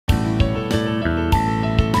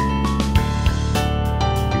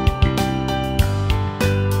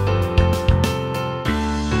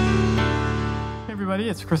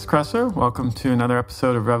it's Chris Kresser. Welcome to another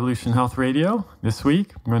episode of Revolution Health Radio. This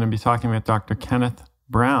week, we're going to be talking with Dr. Kenneth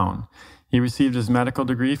Brown. He received his medical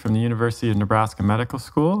degree from the University of Nebraska Medical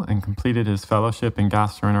School and completed his fellowship in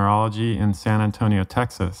gastroenterology in San Antonio,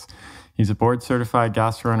 Texas. He's a board-certified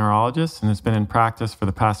gastroenterologist and has been in practice for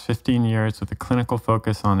the past 15 years with a clinical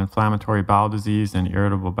focus on inflammatory bowel disease and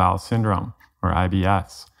irritable bowel syndrome, or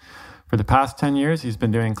IBS. For the past 10 years, he's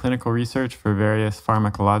been doing clinical research for various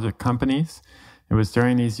pharmacologic companies. It was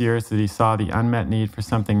during these years that he saw the unmet need for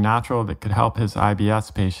something natural that could help his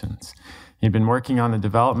IBS patients. He'd been working on the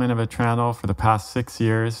development of Atrantil for the past 6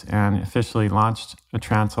 years and officially launched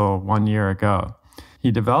Atrantil 1 year ago.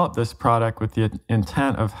 He developed this product with the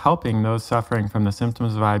intent of helping those suffering from the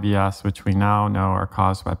symptoms of IBS, which we now know are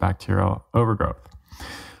caused by bacterial overgrowth.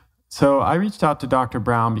 So I reached out to Dr.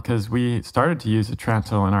 Brown because we started to use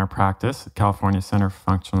Atrantil in our practice at California Center for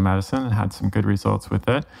Functional Medicine and had some good results with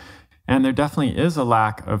it. And there definitely is a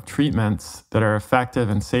lack of treatments that are effective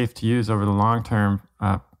and safe to use over the long term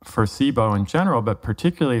for SIBO in general, but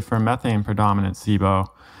particularly for methane-predominant SIBO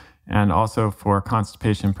and also for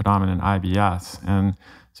constipation-predominant IBS. And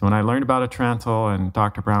so when I learned about Atrantil and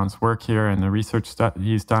Dr. Brown's work here and the research that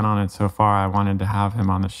he's done on it so far, I wanted to have him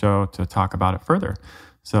on the show to talk about it further.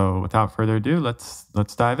 So without further ado, let's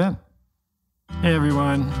dive in. Hey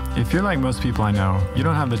everyone, if you're like most people I know, you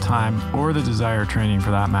don't have the time or the desire or training for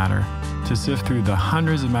that matter to sift through the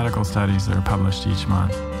hundreds of medical studies that are published each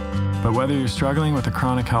month. But whether you're struggling with a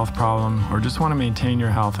chronic health problem or just want to maintain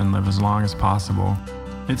your health and live as long as possible,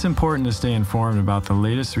 it's important to stay informed about the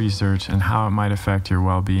latest research and how it might affect your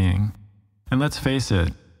well-being. And let's face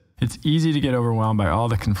it, it's easy to get overwhelmed by all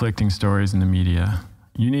the conflicting stories in the media.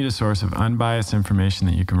 You need a source of unbiased information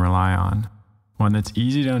that you can rely on, one that's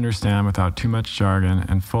easy to understand without too much jargon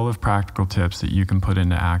and full of practical tips that you can put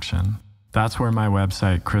into action. That's where my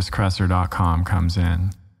website, chriskresser.com, comes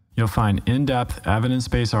in. You'll find in-depth,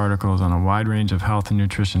 evidence-based articles on a wide range of health and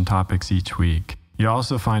nutrition topics each week. You'll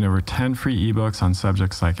also find over 10 free ebooks on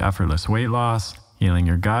subjects like effortless weight loss, healing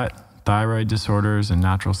your gut, thyroid disorders, and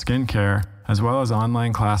natural skincare, as well as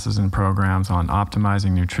online classes and programs on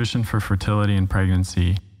optimizing nutrition for fertility and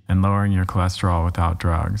pregnancy and lowering your cholesterol without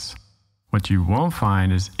drugs. What you won't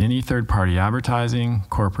find is any third-party advertising,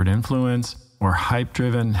 corporate influence, or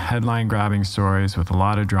hype-driven, headline-grabbing stories with a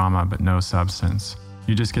lot of drama but no substance.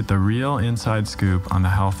 You just get the real inside scoop on the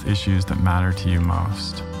health issues that matter to you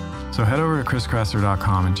most. So head over to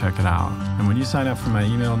chriskresser.com and check it out. And when you sign up for my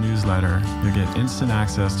email newsletter, you'll get instant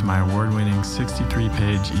access to my award-winning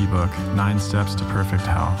 63-page ebook, 9 Steps to Perfect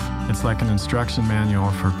Health. It's like an instruction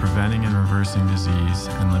manual for preventing and reversing disease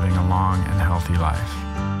and living a long and healthy life.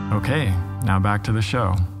 Okay, now back to the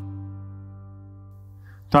show.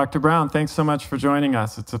 Dr. Brown, thanks so much for joining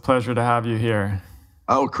us. It's a pleasure to have you here.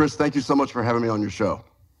 Oh, Chris, thank you so much for having me on your show.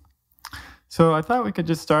 So I thought we could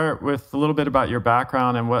just start with a little bit about your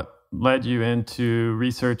background and what led you into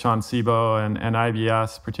research on SIBO and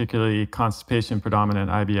IBS, particularly constipation-predominant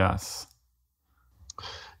IBS.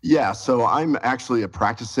 Yeah, so I'm actually a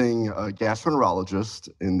practicing gastroenterologist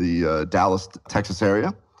in the Dallas, Texas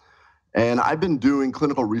area. And I've been doing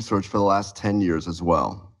clinical research for the last 10 years as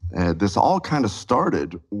well. This all kind of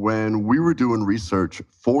started when we were doing research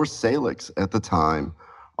for Salix at the time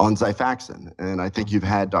on Xifaxan. And I think you've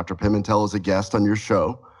had Dr. Pimentel as a guest on your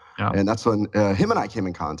show. Yeah. And that's when him and I came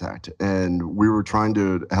in contact. And we were trying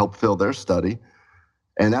to help fill their study.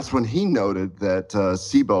 And that's when he noted that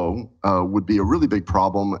SIBO would be a really big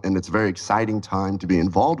problem, and it's a very exciting time to be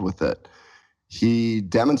involved with it. He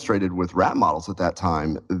demonstrated with rat models at that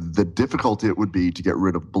time the difficulty it would be to get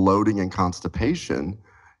rid of bloating and constipation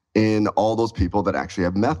in all those people that actually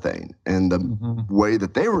have methane. And the way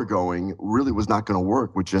that they were going really was not going to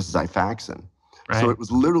work with just Xifaxan. Right. So it was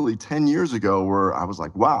literally 10 years ago where I was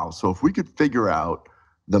like, wow, so if we could figure out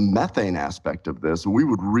the methane aspect of this, we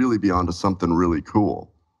would really be onto something really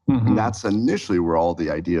cool. And that's initially where all the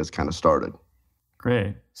ideas kind of started.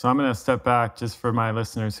 Great. So I'm going to step back just for my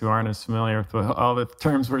listeners who aren't as familiar with all the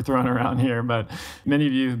terms we're throwing around here. But many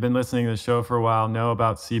of you who've been listening to the show for a while know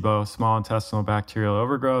about SIBO, small intestinal bacterial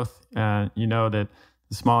overgrowth. And you know that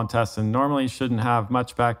the small intestine normally shouldn't have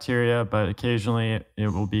much bacteria, but occasionally it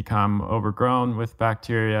will become overgrown with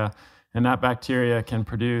bacteria. And that bacteria can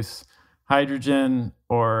produce hydrogen,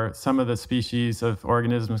 or some of the species of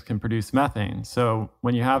organisms can produce methane. So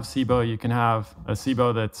when you have SIBO, you can have a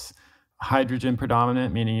SIBO that's hydrogen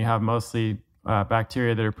predominant, meaning you have mostly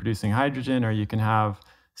bacteria that are producing hydrogen, or you can have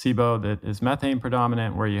SIBO that is methane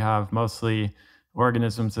predominant, where you have mostly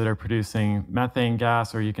organisms that are producing methane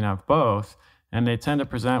gas, or you can have both. And they tend to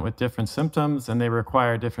present with different symptoms, and they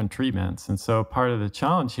require different treatments. And so part of the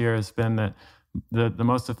challenge here has been that the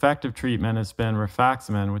most effective treatment has been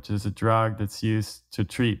rifaximin, which is a drug that's used to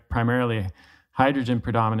treat primarily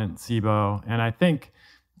hydrogen-predominant SIBO. And I think,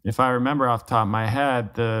 if I remember off the top of my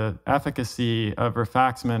head, the efficacy of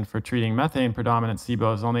rifaximin for treating methane-predominant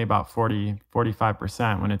SIBO is only about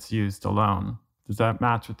 45% when it's used alone. Does that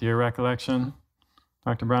match with your recollection,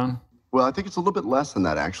 Dr. Brown? Well, I think it's a little bit less than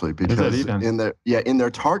that, actually, because in their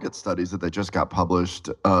target studies that they just got published,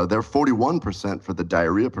 they're 41% for the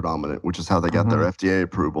diarrhea predominant, which is how they got their FDA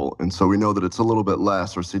approval. And so we know that it's a little bit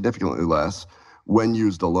less, or significantly less, when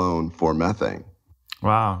used alone for methane.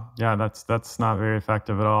 Wow. Yeah, that's not very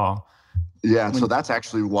effective at all. Yeah, so that's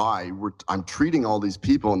actually why I'm treating all these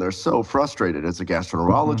people, and they're so frustrated. As a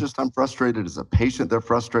gastroenterologist, I'm frustrated. As a patient, they're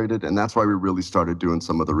frustrated. And that's why we really started doing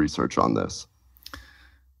some of the research on this.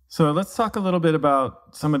 So let's talk a little bit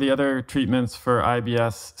about some of the other treatments for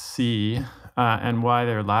IBS C and why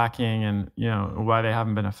they're lacking, and why they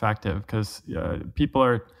haven't been effective. Because people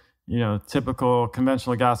are, typical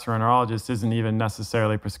conventional gastroenterologist isn't even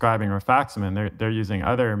necessarily prescribing rifaximin. They're using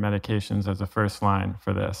other medications as a first line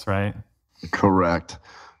for this, right? Correct.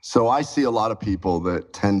 So I see a lot of people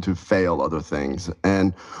that tend to fail other things.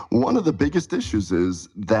 And one of the biggest issues is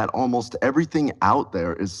that almost everything out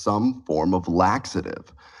there is some form of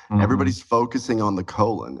laxative. Everybody's focusing on the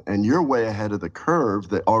colon, and you're way ahead of the curve,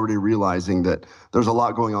 that already realizing that there's a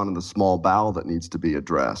lot going on in the small bowel that needs to be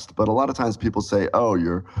addressed. But a lot of times people say, oh,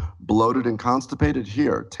 you're bloated and constipated,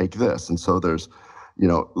 here, take this. And so there's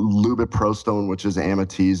lubiprostone, which is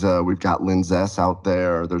Amitiza. We've got Linzess out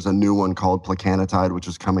there. There's a new one called Plecanatide, which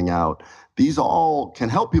is coming out. These all can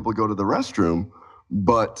help people go to the restroom,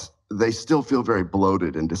 but they still feel very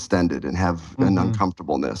bloated and distended and have an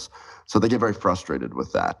uncomfortableness. So they get very frustrated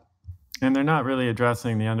with that. And they're not really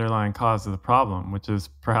addressing the underlying cause of the problem, which is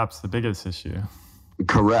perhaps the biggest issue.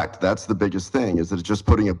 Correct. That's the biggest thing, is that it's just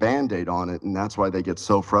putting a Band-Aid on it, and that's why they get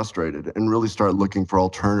so frustrated and really start looking for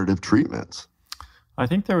alternative treatments. I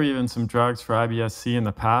think there were even some drugs for IBS C in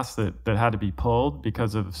the past that had to be pulled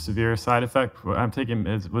because of severe side effect. I'm thinking,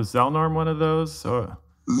 was Zelnorm one of those? Or?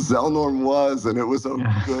 Zelnorm was, and it was a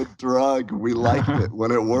good drug. We liked it.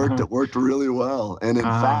 When it worked really well. And in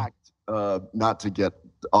fact, not to get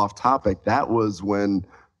off topic, that was when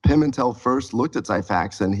Pimentel first looked at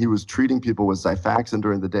Xifaxan. He was treating people with Xifaxan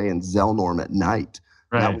during the day and Zelnorm at night.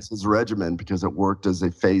 Right. That was his regimen because it worked as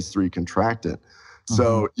a phase 3 contractant.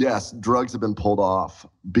 So yes, drugs have been pulled off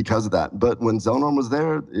because of that. But when Zelnorm was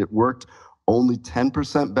there, it worked only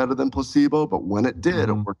 10% better than placebo. But when it did,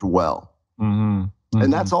 it worked well. And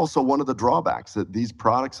that's also one of the drawbacks, that these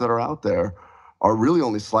products that are out there are really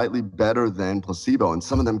only slightly better than placebo, and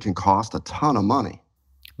some of them can cost a ton of money.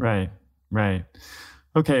 Right.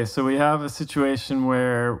 Okay, so we have a situation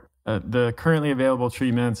where the currently available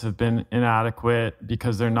treatments have been inadequate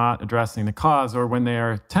because they're not addressing the cause, or when they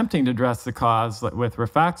are attempting to address the cause, like with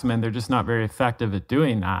rifaximin, they're just not very effective at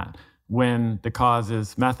doing that when the cause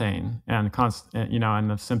is methane and and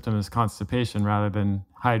the symptom is constipation rather than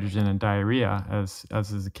hydrogen and diarrhea, as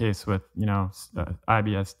is the case with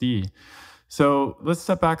IBS-D. So let's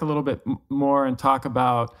step back a little bit more and talk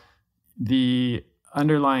about the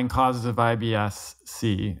underlying causes of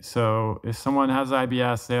IBS-C. So if someone has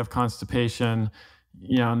IBS, they have constipation,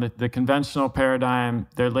 in the conventional paradigm,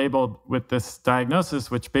 they're labeled with this diagnosis,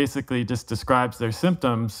 which basically just describes their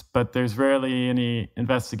symptoms, but there's rarely any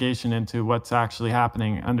investigation into what's actually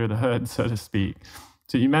happening under the hood, so to speak.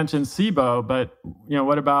 So you mentioned SIBO, but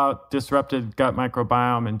what about disrupted gut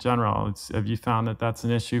microbiome in general? Have you found that that's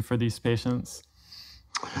an issue for these patients?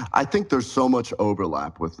 I think there's so much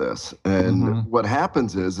overlap with this. And what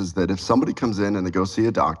happens is that if somebody comes in and they go see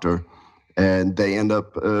a doctor and they end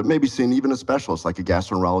up maybe seeing even a specialist, like a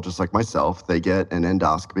gastroenterologist like myself, they get an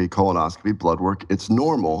endoscopy, colonoscopy, blood work, it's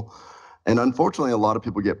normal. And unfortunately, a lot of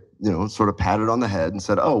people get, sort of patted on the head and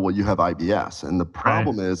said, oh, well, you have IBS. And the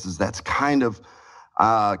problem is that's kind of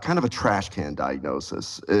a trash can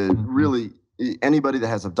diagnosis. Really, anybody that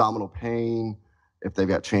has abdominal pain, if they've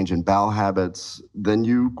got change in bowel habits, then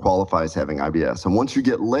you qualify as having IBS. And once you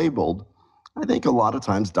get labeled, I think a lot of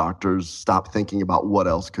times doctors stop thinking about what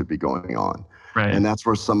else could be going on. Right. And that's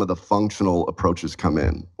where some of the functional approaches come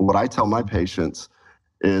in. What I tell my patients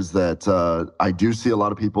is that I do see a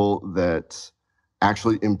lot of people that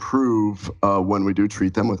actually improve when we do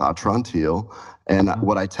treat them with Atrantil. And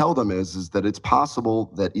what I tell them is that it's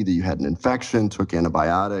possible that either you had an infection, took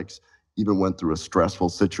antibiotics, even went through a stressful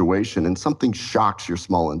situation, and something shocks your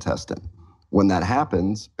small intestine. When that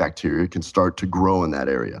happens, bacteria can start to grow in that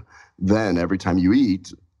area. Then every time you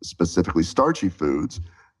eat, specifically starchy foods,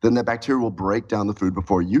 then that bacteria will break down the food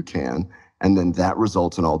before you can, and then that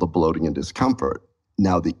results in all the bloating and discomfort.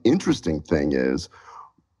 Now, the interesting thing is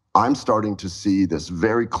I'm starting to see this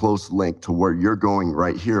very close link to where you're going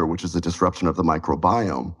right here, which is a disruption of the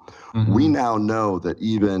microbiome. We now know that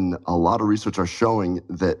even a lot of research are showing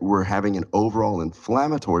that we're having an overall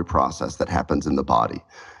inflammatory process that happens in the body.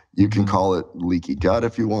 You can call it leaky gut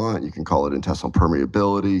if you want. You can call it intestinal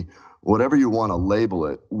permeability. Whatever you want to label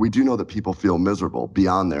it, we do know that people feel miserable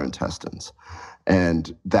beyond their intestines.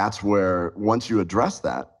 And that's where, once you address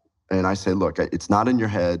that, and I say, look, it's not in your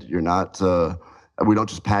head. You're not, we don't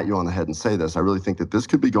just pat you on the head and say this. I really think that this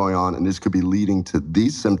could be going on, and this could be leading to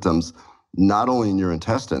these symptoms, not only in your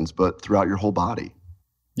intestines, but throughout your whole body.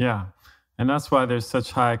 Yeah. And that's why there's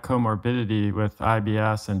such high comorbidity with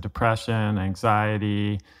IBS and depression,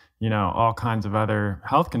 anxiety, all kinds of other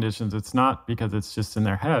health conditions. It's not because it's just in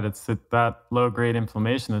their head. It's that low-grade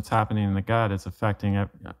inflammation that's happening in the gut is affecting it,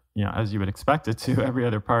 as you would expect it to, every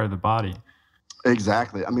other part of the body.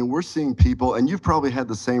 Exactly. I mean, we're seeing people, and you've probably had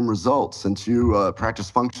the same results since you practice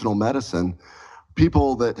functional medicine,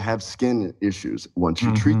 people that have skin issues. Once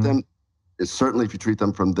you treat them, certainly if you treat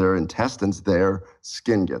them from their intestines, their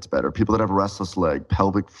skin gets better. People that have restless leg,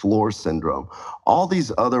 pelvic floor syndrome, all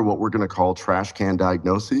these other what we're going to call trash can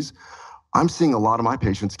diagnoses, I'm seeing a lot of my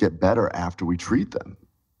patients get better after we treat them.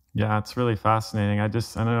 Yeah, it's really fascinating. I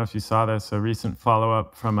don't know if you saw this, a recent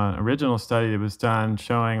follow-up from an original study that was done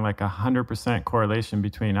showing like 100% correlation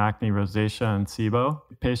between acne, rosacea, and SIBO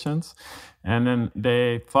patients. And then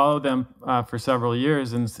they followed them for several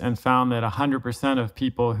years and found that 100% of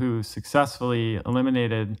people who successfully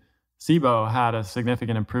eliminated SIBO had a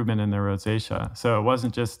significant improvement in their rosacea. So it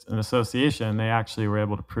wasn't just an association. They actually were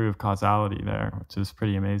able to prove causality there, which is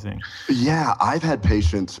pretty amazing. Yeah, I've had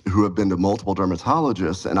patients who have been to multiple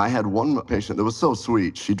dermatologists, and I had one patient that was so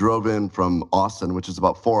sweet. She drove in from Austin, which is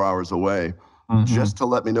about 4 hours away, just to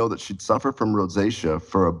let me know that she'd suffered from rosacea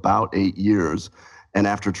for about 8 years. And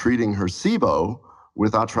after treating her SIBO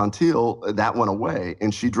with Atrantil, that went away.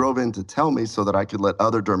 And she drove in to tell me so that I could let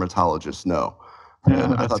other dermatologists know.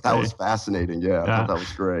 And I thought that was fascinating. Yeah, I thought that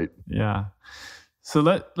was great. Yeah. So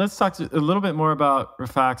let's talk a little bit more about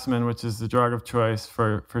rifaximin, which is the drug of choice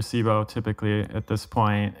for SIBO typically at this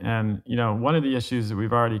point. And, one of the issues that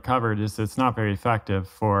we've already covered is that it's not very effective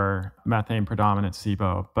for methane-predominant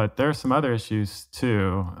SIBO. But there are some other issues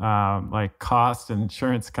too, like cost,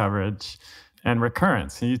 insurance coverage, and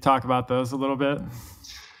recurrence. Can you talk about those a little bit?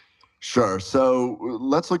 Sure. So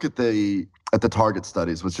let's look at the target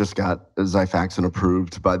studies, which just got Xifaxan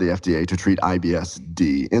approved by the FDA to treat IBS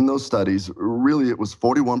D. In those studies, really it was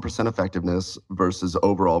 41% effectiveness versus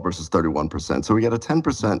 31%. So we got a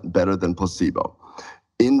 10% better than placebo.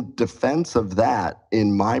 In defense of that,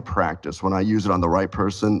 in my practice, when I use it on the right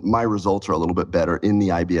person, my results are a little bit better in the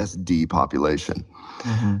IBS D population.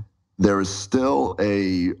 There is still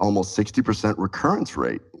a almost 60% recurrence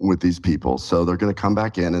rate with these people. So they're going to come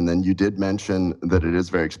back in. And then you did mention that it is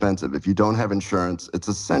very expensive. If you don't have insurance, it's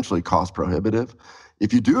essentially cost prohibitive.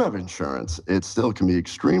 If you do have insurance, it still can be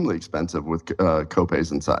extremely expensive with copays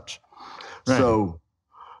and such. Right. So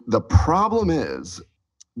the problem is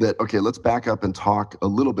that, okay, let's back up and talk a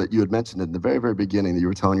little bit. You had mentioned in the very, very beginning that you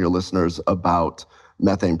were telling your listeners about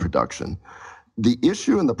methane production. The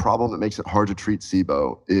issue and the problem that makes it hard to treat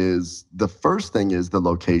SIBO is the first thing is the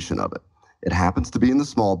location of it. It happens to be in the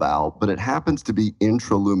small bowel, but it happens to be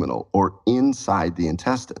intraluminal or inside the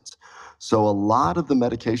intestines. So a lot of the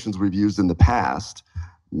medications we've used in the past,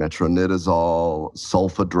 metronidazole,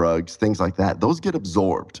 sulfa drugs, things like that, those get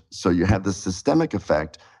absorbed. So you have the systemic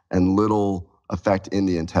effect and little effect in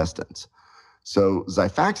the intestines. So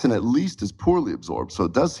Xifaxan at least is poorly absorbed. So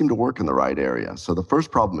it does seem to work in the right area. So the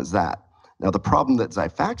first problem is that. Now, the problem that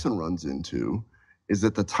Xifaxan runs into is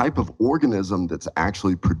that the type of organism that's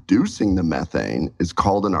actually producing the methane is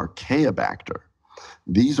called an archaeobacter.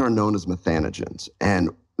 These are known as methanogens, and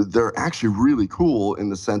they're actually really cool in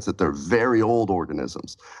the sense that they're very old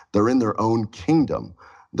organisms. They're in their own kingdom.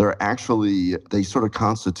 They sort of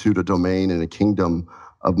constitute a domain and a kingdom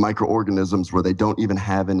of microorganisms where they don't even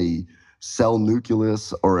have any cell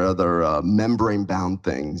nucleus or other membrane-bound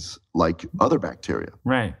things like other bacteria.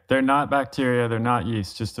 Right. They're not bacteria. They're not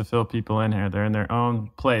yeast, just to fill people in here. They're in their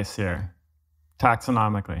own place here,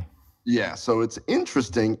 taxonomically. Yeah. So it's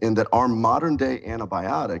interesting in that our modern-day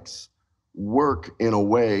antibiotics work in a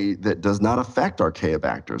way that does not affect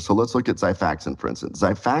archaeobacter. So let's look at Xifaxan, for instance.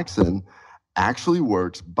 Xifaxan actually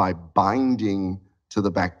works by binding to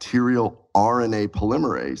the bacterial RNA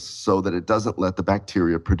polymerase so that it doesn't let the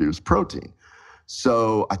bacteria produce protein.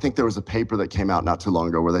 So I think there was a paper that came out not too long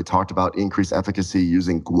ago where they talked about increased efficacy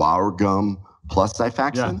using guar gum plus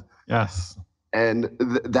Xifaxan. Yeah. Yes. And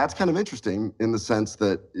that's kind of interesting in the sense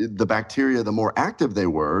that the bacteria, the more active they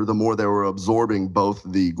were, the more they were absorbing both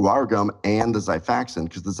the guar gum and the Xifaxan,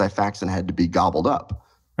 because the Xifaxan had to be gobbled up.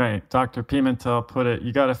 Right. Dr. Pimentel put it,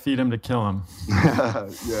 you got to feed him to kill him.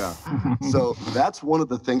 Yeah. So that's one of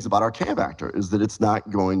the things about Archaeobacter is that it's not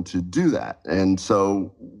going to do that. And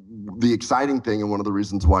so the exciting thing, and one of the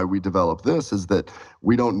reasons why we developed this, is that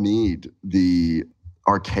we don't need the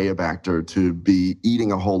Archaeobacter to be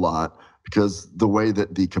eating a whole lot, because the way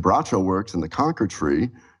that the quebracho works in the conker tree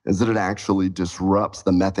is that it actually disrupts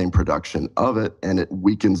the methane production of it, and it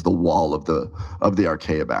weakens the wall of the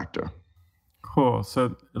Archaeobacter. Cool.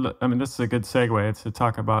 So, I mean, this is a good segue to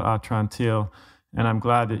talk about Atrantil, and I'm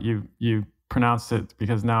glad that you pronounced it,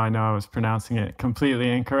 because now I know I was pronouncing it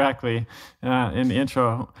completely incorrectly in the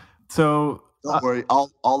intro. So don't worry, all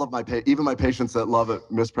of even my patients that love it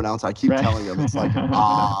mispronounce. I keep telling them it's like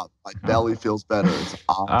my belly feels better. It's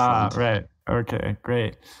right. Okay,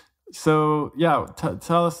 great. So yeah,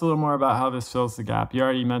 tell us a little more about how this fills the gap. You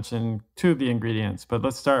already mentioned two of the ingredients, but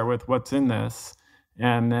let's start with what's in this,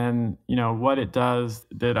 and then what it does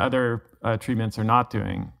that other treatments are not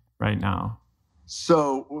doing right now.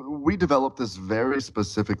 So we developed this very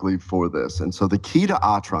specifically for this. And so the key to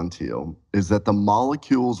Atrantil is that the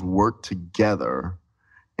molecules work together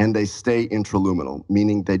and they stay intraluminal,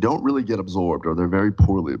 meaning they don't really get absorbed, or they're very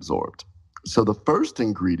poorly absorbed. So the first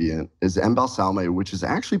ingredient is embalsame, which is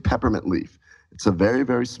actually peppermint leaf. It's a very,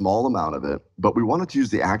 very small amount of it, but we wanted to use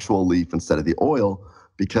the actual leaf instead of the oil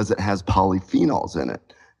because it has polyphenols in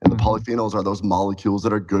it. And the polyphenols are those molecules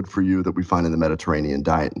that are good for you that we find in the Mediterranean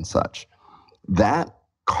diet and such. That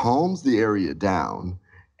calms the area down,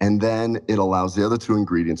 and then it allows the other two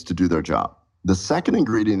ingredients to do their job. The second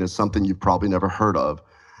ingredient is something you've probably never heard of,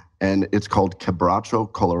 and it's called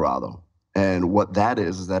quebracho colorado. And what that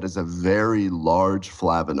is a very large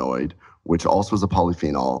flavonoid, which also is a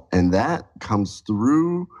polyphenol, and that comes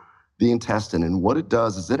through the intestine. And what it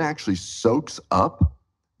does is it actually soaks up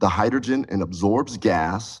the hydrogen and absorbs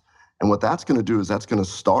gas. And what that's going to do is that's going to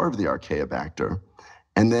starve the Archaeobacter.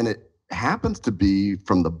 And then it happens to be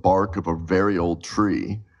from the bark of a very old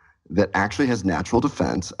tree that actually has natural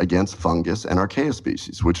defense against fungus and archaea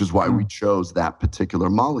species, which is why we chose that particular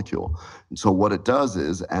molecule. And so what it does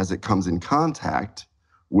is, as it comes in contact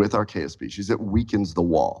with archaea species, it weakens the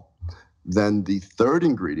wall. Then the third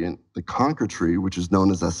ingredient, the conker tree, which is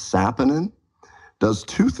known as a saponin, does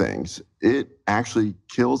two things. It actually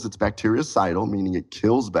kills its bactericidal, meaning it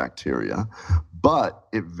kills bacteria, but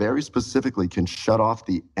it very specifically can shut off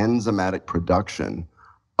the enzymatic production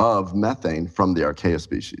of methane from the archaea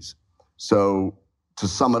species. So to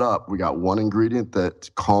sum it up, we got one ingredient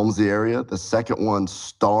that calms the area, the second one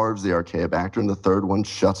starves the Archaeobacter, and the third one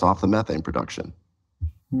shuts off the methane production.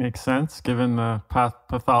 Makes sense, given the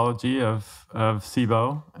pathology of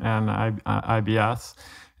SIBO and IBS.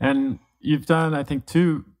 And you've done, I think,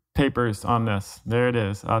 2 papers on this. There it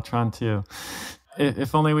is, Atrantil.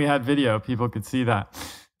 If only we had video, people could see that.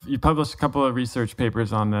 You published a couple of research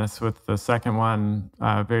papers on this, with the second one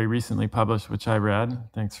very recently published, which I read.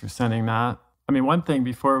 Thanks for sending that. I mean, one thing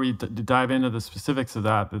before we dive into the specifics of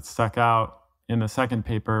that stuck out in the second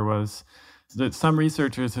paper was that some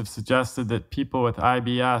researchers have suggested that people with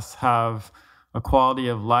IBS have a quality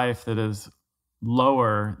of life that is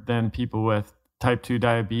lower than people with type 2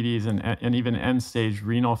 diabetes and even end-stage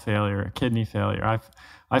renal failure, kidney failure.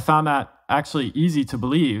 I found that actually easy to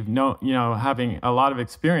believe. Having a lot of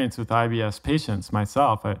experience with IBS patients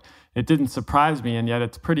myself, it didn't surprise me, and yet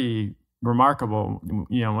it's pretty remarkable,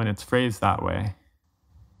 when it's phrased that way.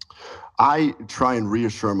 I try and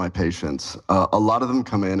reassure my patients. A lot of them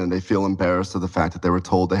come in and they feel embarrassed of the fact that they were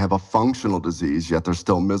told they have a functional disease, yet they're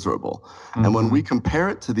still miserable. Mm-hmm. And when we compare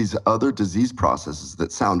it to these other disease processes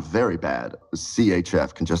that sound very bad,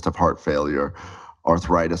 CHF, congestive heart failure,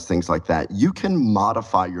 arthritis, things like that, you can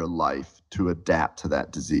modify your life to adapt to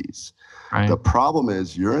that disease. Right. The problem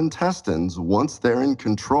is your intestines, once they're in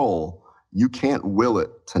control, you can't will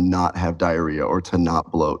it to not have diarrhea or to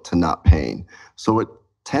not bloat, to not pain. So it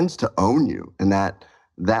tends to own you, and that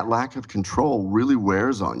lack of control really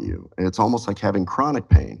wears on you. It's almost like having chronic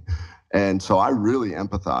pain. And so I really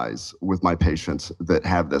empathize with my patients that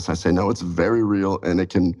have this. I say, no, it's very real, and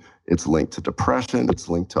it's linked to depression. It's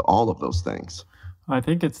linked to all of those things. I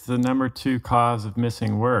think it's the number 2 cause of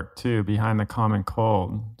missing work, too, behind the common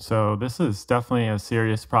cold. So this is definitely a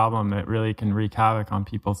serious problem that really can wreak havoc on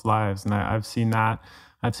people's lives. And I've seen that.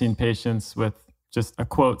 I've seen patients with just a,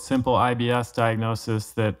 quote, simple IBS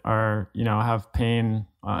diagnosis that are, have pain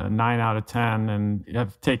 9 out of 10 and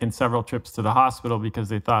have taken several trips to the hospital because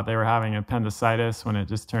they thought they were having appendicitis when it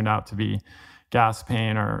just turned out to be gas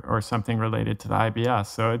pain or something related to the IBS.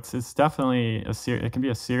 So it's definitely it can be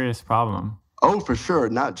a serious problem. Oh, for sure.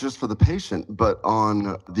 Not just for the patient, but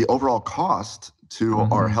on the overall cost to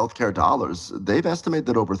our healthcare dollars. They've estimated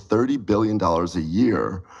that over $30 billion a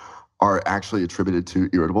year are actually attributed to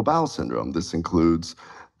irritable bowel syndrome. This includes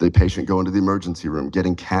the patient going to the emergency room,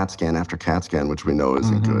 getting CAT scan after CAT scan, which we know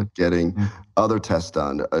isn't good, getting other tests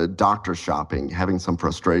done, doctor shopping, having some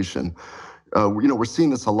frustration. We're seeing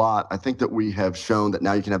this a lot. I think that we have shown that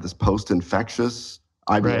now you can have this post-infectious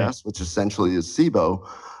IBS, which essentially is SIBO.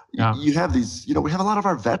 Yeah. You have these, we have a lot of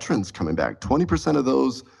our veterans coming back. 20% of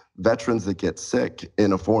those veterans that get sick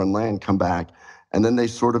in a foreign land come back, and then they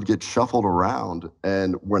sort of get shuffled around.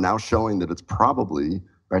 And we're now showing that it's probably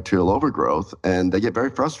bacterial overgrowth, and they get very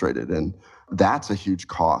frustrated. And that's a huge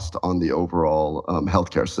cost on the overall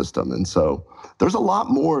healthcare system. And so there's a lot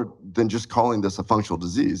more than just calling this a functional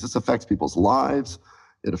disease. This affects people's lives.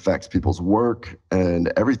 It affects people's work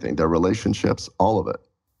and everything, their relationships, all of it.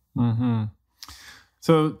 Mm-hmm.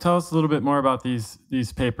 So tell us a little bit more about these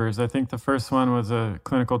papers. I think the first one was a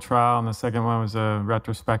clinical trial and the second one was a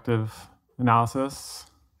retrospective analysis.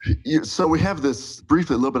 So we have this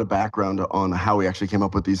briefly, a little bit of background on how we actually came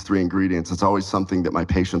up with these 3 ingredients. It's always something that my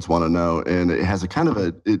patients want to know, and it has a kind of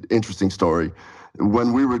an interesting story.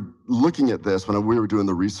 When we were looking at this, when we were doing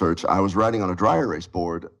the research, I was writing on a dry erase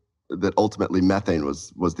board that ultimately methane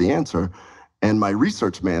was the answer. And my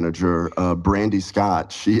research manager, Brandy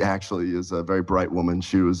Scott, she actually is a very bright woman.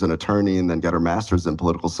 She was an attorney and then got her master's in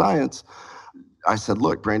political science. I said,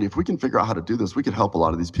 look, Brandy, if we can figure out how to do this, we could help a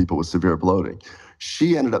lot of these people with severe bloating.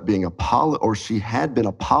 She ended up being she had been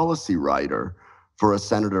a policy writer for a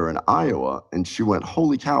senator in Iowa. And she went,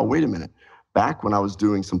 holy cow, wait a minute. Back when I was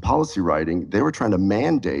doing some policy writing, they were trying to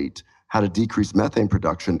mandate how to decrease methane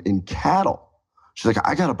production in cattle. She's like,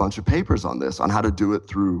 I got a bunch of papers on this, on how to do it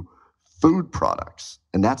through food products.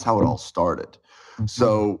 And that's how it all started.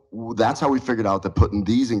 So that's how we figured out that putting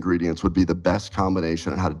these ingredients would be the best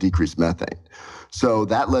combination on how to decrease methane. So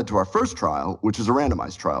that led to our first trial, which is a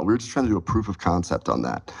randomized trial. We were just trying to do a proof of concept on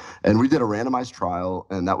that. And we did a randomized trial,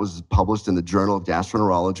 and that was published in the Journal of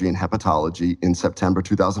Gastroenterology and Hepatology in September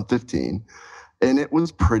 2015. And it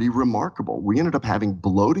was pretty remarkable. We ended up having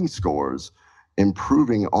bloating scores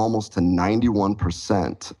improving almost to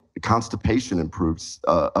 91%. Constipation improved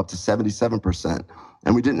up to 77%.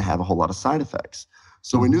 And we didn't have a whole lot of side effects.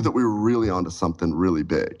 So we knew that we were really onto something really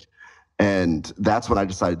big. And that's when I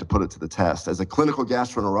decided to put it to the test. As a clinical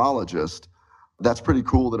gastroenterologist, that's pretty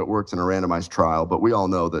cool that it works in a randomized trial, but we all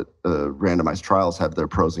know that randomized trials have their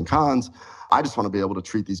pros and cons. I just want to be able to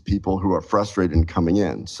treat these people who are frustrated in coming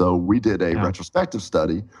in. So we did a retrospective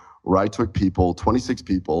study where I took 26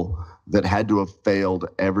 people that had to have failed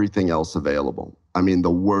everything else available. I mean,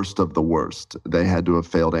 the worst of the worst. They had to have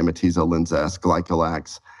failed Amitiza, Linzess,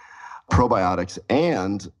 Glycolax, probiotics,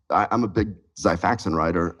 and I'm a big Xifaxan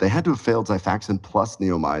writer. They had to have failed Xifaxan plus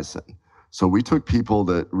neomycin. So we took people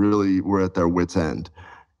that really were at their wits' end.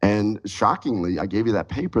 And shockingly, I gave you that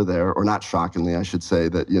paper there, or not shockingly, I should say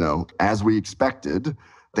that, as we expected,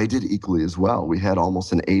 they did equally as well. We had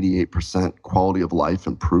almost an 88% quality of life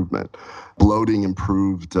improvement. Bloating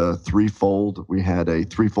improved threefold. We had a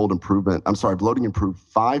threefold improvement. Bloating improved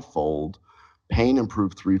fivefold. Pain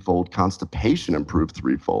improved threefold. Constipation improved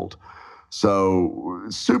threefold. So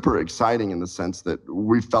super exciting in the sense that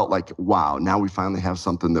we felt like, wow, now we finally have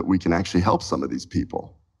something that we can actually help some of these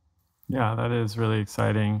people. Yeah, that is really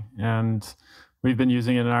exciting. And we've been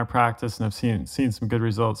using it in our practice and have seen some good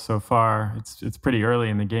results so far. It's pretty early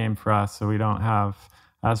in the game for us, so we don't have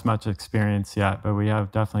as much experience yet, but we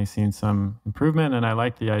have definitely seen some improvement. And I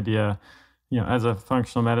like the idea, as a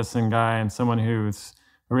functional medicine guy and someone who's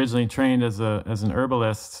originally trained as an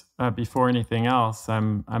herbalist before anything else,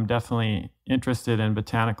 I'm definitely interested in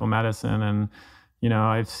botanical medicine. And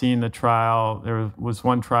I've seen the trial. There was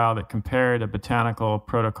one trial that compared a botanical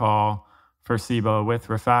protocol for SIBO with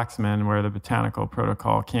rifaximin, where the botanical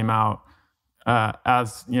protocol came out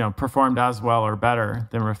performed as well or better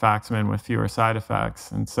than rifaximin with fewer side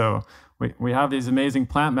effects. And so we have these amazing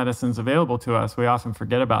plant medicines available to us. We often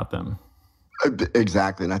forget about them.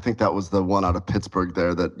 Exactly. And I think that was the one out of Pittsburgh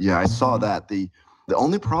there that, I saw that. The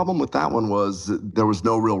only problem with that one was there was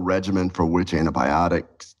no real regimen for which antibiotic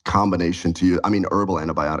combination to use. Herbal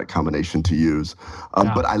antibiotic combination to use.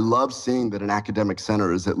 But I love seeing that an academic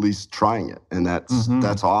center is at least trying it. And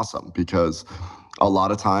that's awesome, because a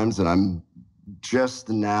lot of times, and I'm just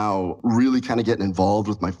now really kind of getting involved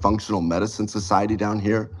with my functional medicine society down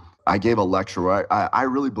here. I gave a lecture where I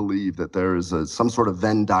really believe that there is some sort of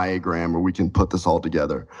Venn diagram where we can put this all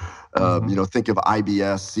together. Think of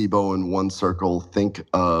IBS, SIBO in one circle, think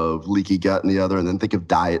of leaky gut in the other, and then think of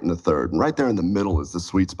diet in the third. And right there in the middle is the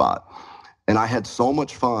sweet spot. And I had so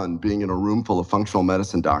much fun being in a room full of functional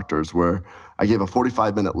medicine doctors where I gave a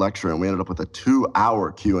 45-minute lecture and we ended up with a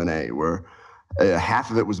 2-hour Q&A where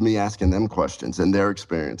half of it was me asking them questions and their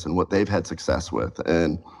experience and what they've had success with.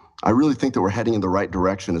 And I really think that we're heading in the right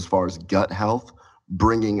direction as far as gut health,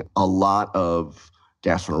 bringing a lot of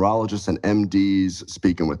gastroenterologists and MDs,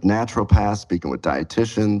 speaking with naturopaths, speaking with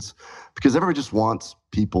dietitians, because everybody just wants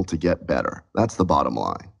people to get better. That's the bottom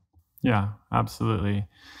line. Yeah, absolutely.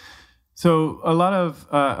 So a lot of,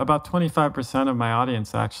 about 25% of my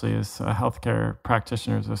audience actually is healthcare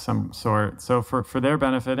practitioners of some sort. So for their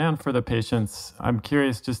benefit and for the patients, I'm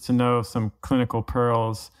curious just to know some clinical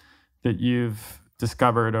pearls that you've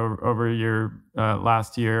discovered over your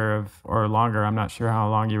last year or longer. I'm not sure how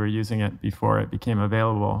long you were using it before it became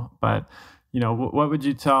available, but what would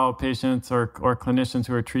you tell patients or clinicians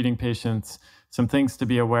who are treating patients, some things to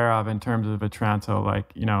be aware of in terms of Atrantil?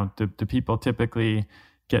 Like, do people typically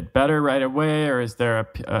get better right away, or is there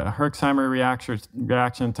a Herxheimer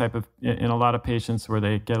reaction type of in a lot of patients where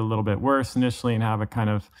they get a little bit worse initially and have a kind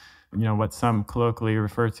of, what some colloquially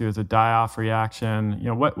refer to as a die-off reaction?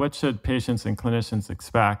 What should patients and clinicians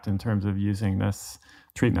expect in terms of using this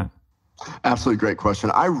treatment? Absolutely great question.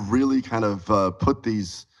 I really kind of put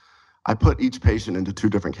each patient into two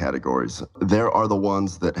different categories. There are the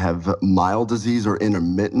ones that have mild disease or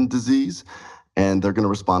intermittent disease, and they're going to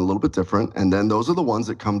respond a little bit different. And then those are the ones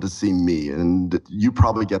that come to see me. And you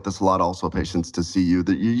probably get this a lot also, patients to see you,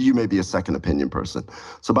 that you may be a second opinion person.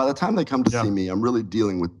 So by the time they come to see me, I'm really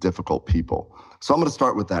dealing with difficult people. So I'm going to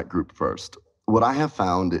start with that group first. What I have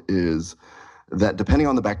found is that depending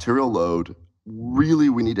on the bacterial load, really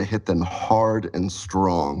we need to hit them hard and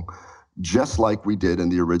strong, just like we did in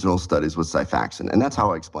the original studies with Xifaxan. And that's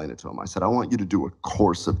how I explained it to them. I said, I want you to do a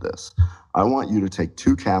course of this. I want you to take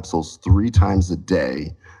 2 capsules 3 times a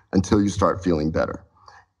day until you start feeling better.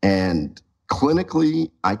 And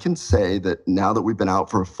clinically, I can say that now that we've been out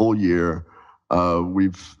for a full year,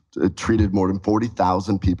 we've treated more than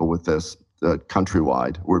 40,000 people with this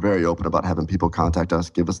countrywide. We're very open about having people contact us,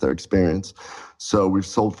 give us their experience. So we've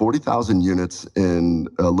sold 40,000 units in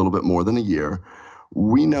a little bit more than a year.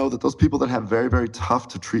 We know that those people that have very, very tough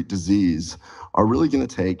to treat disease are really going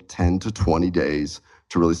to take 10 to 20 days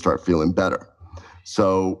to really start feeling better.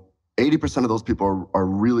 So 80% of those people are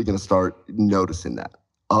really going to start noticing that.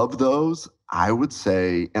 Of those, I would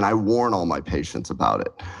say, and I warn all my patients about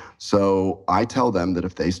it. So I tell them that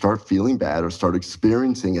if they start feeling bad or start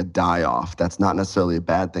experiencing a die-off, that's not necessarily a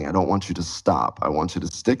bad thing. I don't want you to stop. I want you to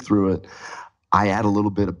stick through it. I add a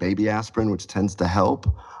little bit of baby aspirin, which tends to help,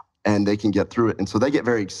 and they can get through it. And so they get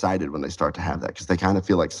very excited when they start to have that because they kind of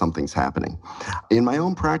feel like something's happening. In my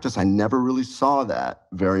own practice, I never really saw that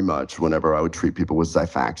very much whenever I would treat people with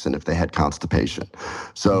Xifaxan if they had constipation.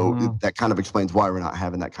 So that kind of explains why we're not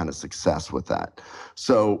having that kind of success with that.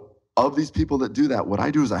 So of these people that do that, what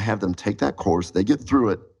I do is I have them take that course, they get through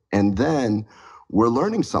it, and then we're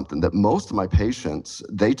learning something that most of my patients,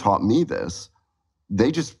 they taught me this,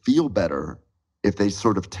 they just feel better if they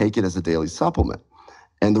sort of take it as a daily supplement.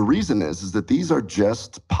 And the reason is that these are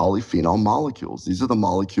just polyphenol molecules. These are the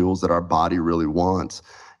molecules that our body really wants.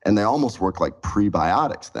 And they almost work like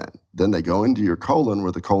prebiotics then. Then they go into your colon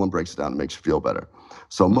where the colon breaks it down and makes you feel better.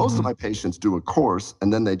 So most of my patients do a course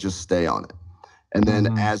and then they just stay on it. And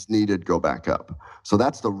then as needed, go back up. So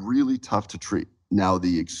that's the really tough to treat. Now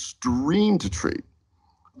the extreme to treat,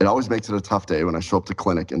 it always makes it a tough day when I show up to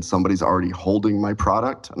clinic and somebody's already holding my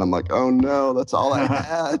product. And I'm like, oh no, that's all I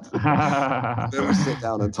had. Then we sit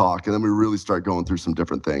down and talk, and then we really start going through some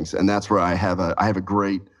different things. And that's where I have a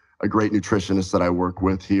great nutritionist that I work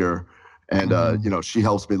with here. And, she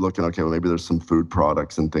helps me looking, okay, well, maybe there's some food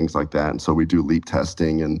products and things like that. And so we do leap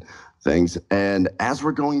testing and things. And as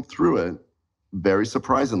we're going through it, very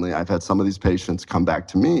surprisingly, I've had some of these patients come back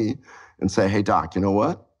to me and say, hey, doc, you know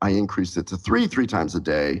what? I increased it to three times a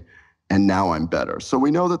day, and now I'm better. So we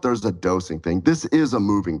know that there's a dosing thing. This is a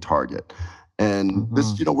moving target. And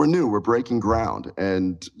this, we're new, we're breaking ground.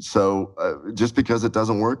 And so just because it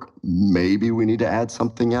doesn't work, maybe we need to add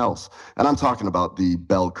something else. And I'm talking about the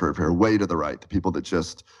bell curve here, way to the right, the people that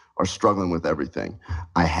just are struggling with everything.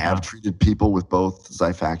 I have treated people with both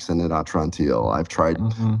Xifaxan and Atrantil. I've tried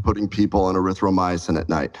putting people on erythromycin at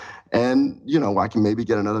night. And, I can maybe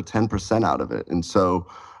get another 10% out of it. And so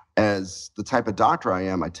as the type of doctor I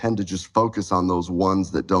am, I tend to just focus on those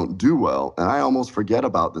ones that don't do well. And I almost forget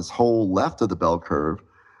about this whole left of the bell curve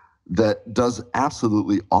that does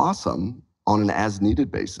absolutely awesome on an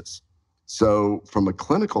as-needed basis. So from a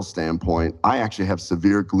clinical standpoint, I actually have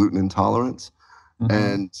severe gluten intolerance. Mm-hmm.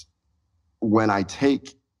 And when I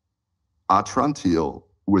take Atrantil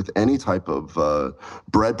with any type of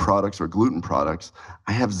bread products or gluten products,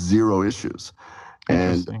 I have zero issues.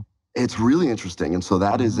 And it's really interesting. And so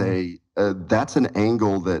that is that's an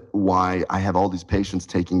angle that why I have all these patients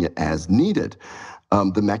taking it as needed.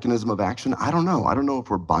 The mechanism of action, I don't know. I don't know if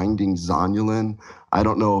we're binding zonulin. I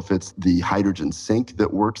don't know if it's the hydrogen sink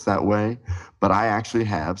that works that way. But I actually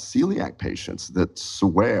have celiac patients that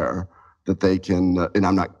swear that they can, and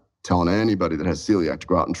I'm not telling anybody that has celiac to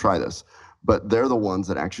go out and try this, but they're the ones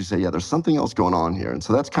that actually say, yeah, there's something else going on here. And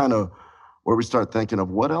so that's kind of where we start thinking of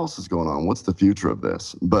what else is going on? What's the future of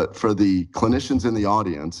this? But for the clinicians in the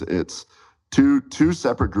audience, it's two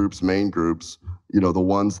separate groups, main groups, the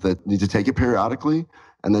ones that need to take it periodically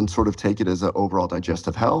and then sort of take it as an overall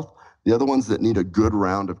digestive health. The other ones that need a good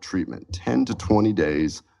round of treatment, 10 to 20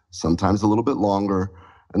 days, sometimes a little bit longer.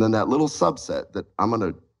 And then that little subset that I'm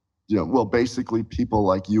going to, basically people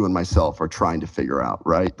like you and myself are trying to figure out,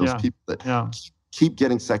 right? Those people that keep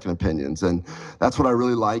getting second opinions. And that's what I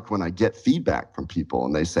really like when I get feedback from people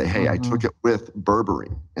and they say, hey, I took it with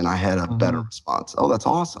berberine and I had a better response. Oh, that's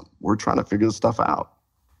awesome. We're trying to figure this stuff out.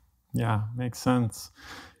 Yeah, makes sense.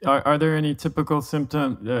 Are there any typical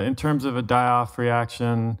symptoms in terms of a die-off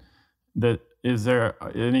reaction? Is there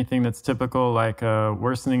anything that's typical, like a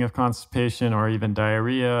worsening of constipation or even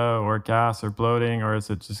diarrhea or gas or bloating, or is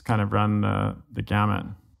it just kind of run the gamut?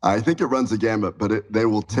 I think it runs the gamut, but they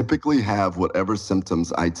will typically have whatever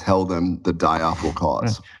symptoms I tell them the die-off will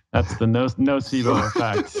cause. That's the nocebo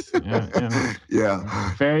effect.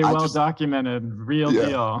 Yeah. Very well documented, real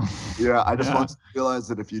deal. Yeah, I just want you to realize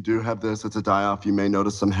that if you do have this, it's a die-off. You may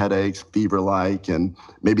notice some headaches, fever-like, and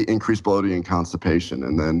maybe increased bloating and constipation,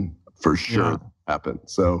 and then for sure happen.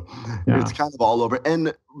 So it's kind of all over.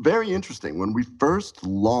 And very interesting, when we first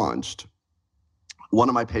launched, one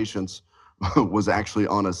of my patients was actually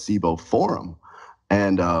on a SIBO forum.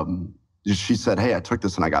 And she said, hey, I took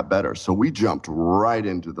this and I got better. So we jumped right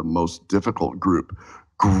into the most difficult group.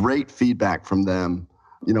 Great feedback from them.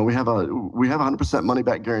 We have a 100% money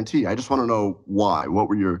back guarantee. I just want to know why.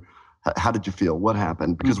 How did you feel? What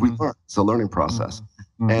happened? Because we learned. It's a learning process.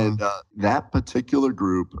 And that particular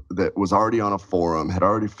group that was already on a forum, had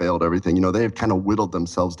already failed everything, they have kind of whittled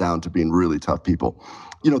themselves down to being really tough people.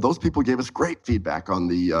 Those people gave us great feedback on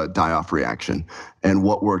the die-off reaction and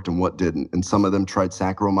what worked and what didn't. And some of them tried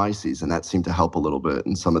Saccharomyces, and that seemed to help a little bit.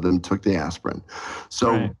 And some of them took the aspirin.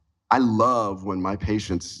 So I love when my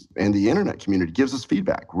patients and the internet community gives us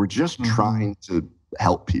feedback. We're just trying to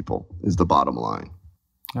help people is the bottom line.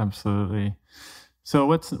 Absolutely. So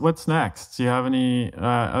what's next? Do you have any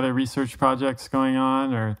other research projects going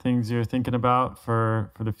on or things you're thinking about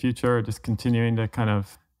for the future, or just continuing to kind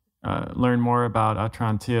of learn more about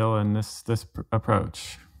Atrantil and this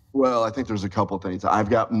approach? Well, I think there's a couple of things. I've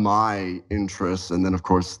got my interests, and then of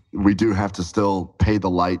course we do have to still pay the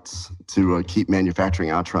lights to keep manufacturing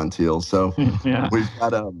Atrantil. So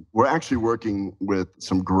we're actually working with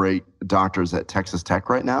some great doctors at Texas Tech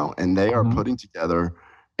right now, and they are putting together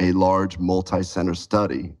a large multi-center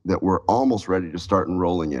study that we're almost ready to start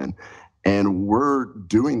enrolling in. And we're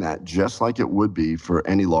doing that just like it would be for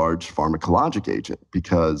any large pharmacologic agent,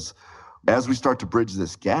 because as we start to bridge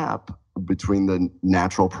this gap between the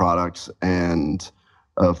natural products and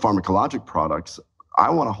pharmacologic products, I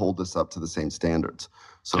want to hold this up to the same standards.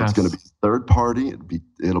 So it's going to be third party.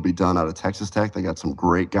 It'll be done out of Texas Tech. They got some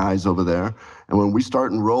great guys over there. And when we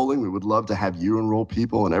start enrolling, we would love to have you enroll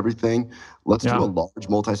people and everything. Let's do a large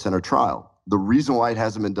multi-center trial. The reason why it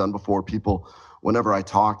hasn't been done before, people, whenever I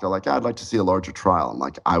talk, they're like, I'd like to see a larger trial. I'm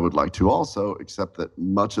like, I would like to also, except that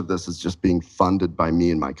much of this is just being funded by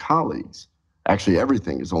me and my colleagues. Actually,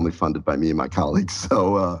 everything is only funded by me and my colleagues.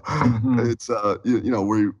 So it's,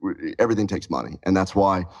 everything takes money. And that's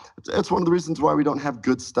why, it's one of the reasons why we don't have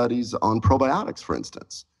good studies on probiotics, for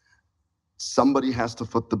instance. Somebody has to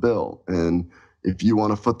foot the bill. And if you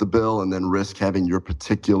want to foot the bill and then risk having your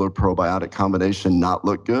particular probiotic combination not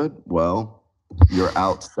look good, well, you're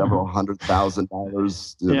out several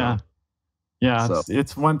 $100,000. You know.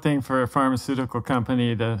 It's one thing for a pharmaceutical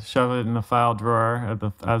company to shove it in the file drawer,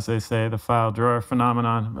 as they say, the file drawer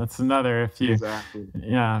phenomenon. It's another if you,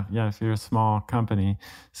 if you're a small company.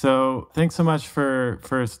 So thanks so much for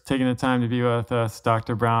taking the time to be with us,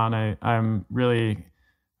 Dr. Brown. I'm really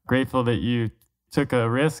grateful that you took a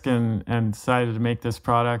risk and decided to make this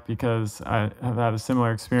product, because I have had a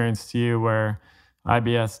similar experience to you where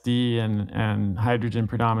IBS-D and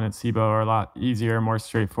hydrogen-predominant SIBO are a lot easier, more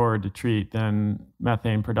straightforward to treat than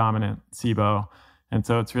methane-predominant SIBO. And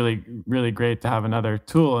so it's really, really great to have another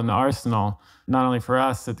tool in the arsenal, not only for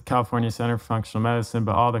us at the California Center for Functional Medicine,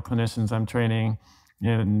 but all the clinicians I'm training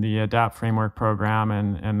in the ADAPT framework program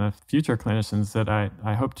and the future clinicians that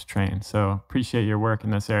I hope to train. So appreciate your work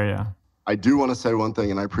in this area. I do want to say one thing,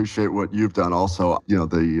 and I appreciate what you've done also.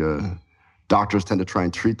 The doctors tend to try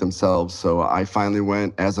and treat themselves. So I finally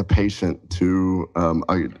went as a patient to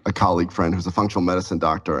a colleague friend who's a functional medicine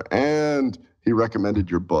doctor, and he recommended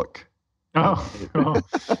your book. Oh, cool.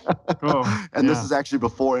 Cool. And this is actually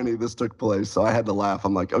before any of this took place. So I had to laugh.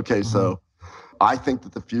 I'm like, okay, so I think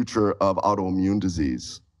that the future of autoimmune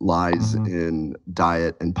disease lies in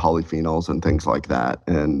diet and polyphenols and things like that,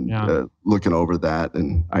 and looking over that.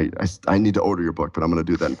 And I need to order your book, but I'm going to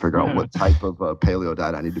do that and figure out what type of paleo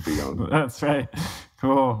diet I need to be on. That's right.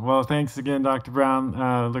 Cool. Well, thanks again, Dr.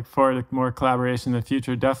 Brown. Look forward to more collaboration in the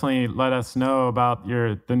future. Definitely let us know about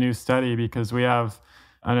the new study, because we have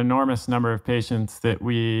an enormous number of patients that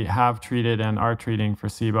we have treated and are treating for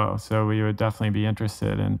SIBO. So we would definitely be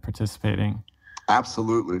interested in participating.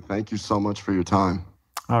 Absolutely. Thank you so much for your time.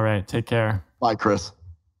 All right. Take care. Bye, Chris.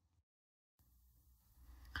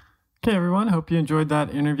 Okay, everyone. Hope you enjoyed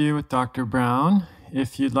that interview with Dr. Brown.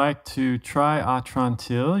 If you'd like to try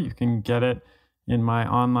Atrantil, you can get it in my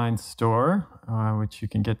online store, which you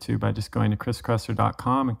can get to by just going to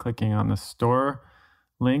chriskresser.com and clicking on the store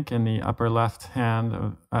link in the upper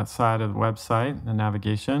left-hand side of the website, the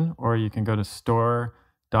navigation, or you can go to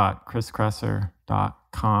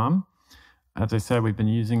store.chriskresser.com. As I said, we've been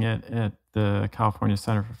using it at the California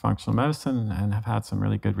Center for Functional Medicine and have had some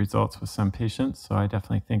really good results with some patients, so I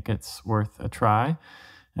definitely think it's worth a try.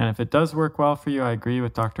 And if it does work well for you, I agree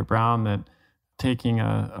with Dr. Brown that taking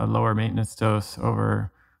a lower maintenance dose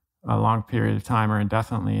over a long period of time or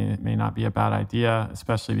indefinitely, it may not be a bad idea,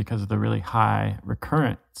 especially because of the really high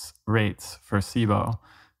recurrence rates for SIBO.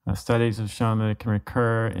 Studies have shown that it can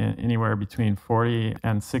recur in anywhere between 40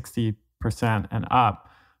 and 60% and up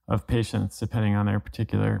of patients, depending on their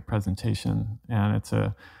particular presentation. And it's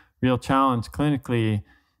a real challenge clinically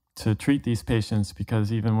to treat these patients,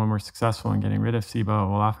 because even when we're successful in getting rid of SIBO, it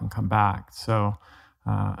will often come back. So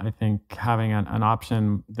I think having an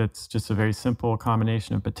option that's just a very simple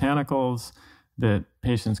combination of botanicals that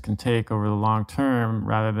patients can take over the long term,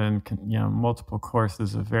 rather than multiple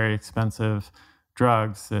courses of very expensive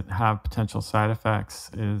drugs that have potential side effects,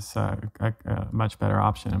 is a much better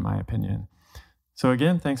option, in my opinion. So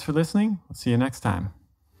again, thanks for listening. We'll see you next time.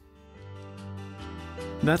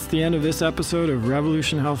 That's the end of this episode of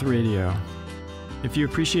Revolution Health Radio. If you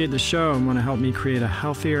appreciate the show and want to help me create a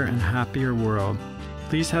healthier and happier world,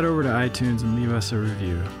 please head over to iTunes and leave us a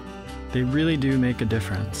review. They really do make a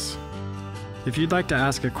difference. If you'd like to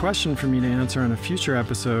ask a question for me to answer on a future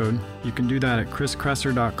episode, you can do that at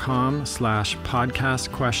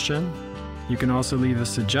chriskresser.com/podcast question. You can also leave a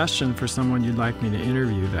suggestion for someone you'd like me to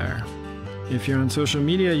interview there. If you're on social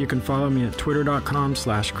media, you can follow me at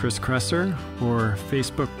twitter.com/chriskresser or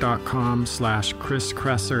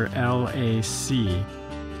facebook.com/chriskresserlac.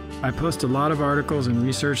 I post a lot of articles and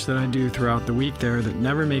research that I do throughout the week there that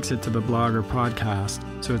never makes it to the blog or podcast,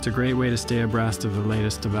 so it's a great way to stay abreast of the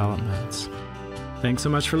latest developments. Thanks so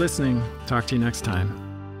much for listening. Talk to you next time.